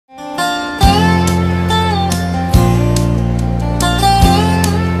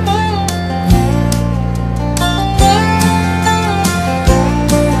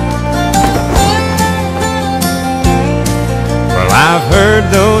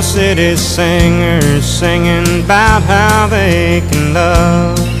city singers singing about how they can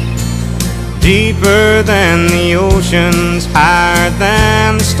love deeper than the oceans, higher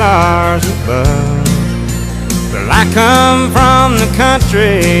than the stars above. Well, I come from the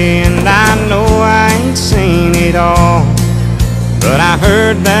country and I know I ain't seen it all, but I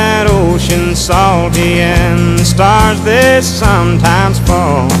heard that ocean's salty and the stars they sometimes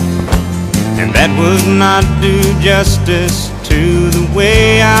fall, and that would not do justice to the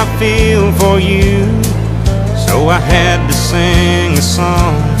way I feel for you. So I had to sing a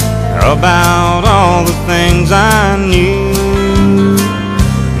song about all the things I knew.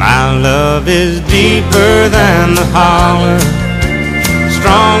 My love is deeper than the holler,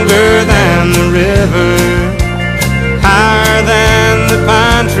 stronger than the river, higher than the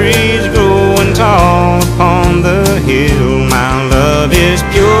pine trees growing tall upon the hill. My love is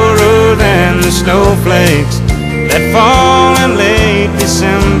purer than the snowflakes that fall in late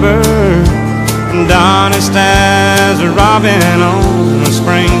December, and honest as a robin on a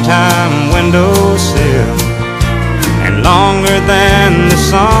springtime windowsill, and longer than the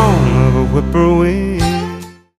song of a whippoorwill.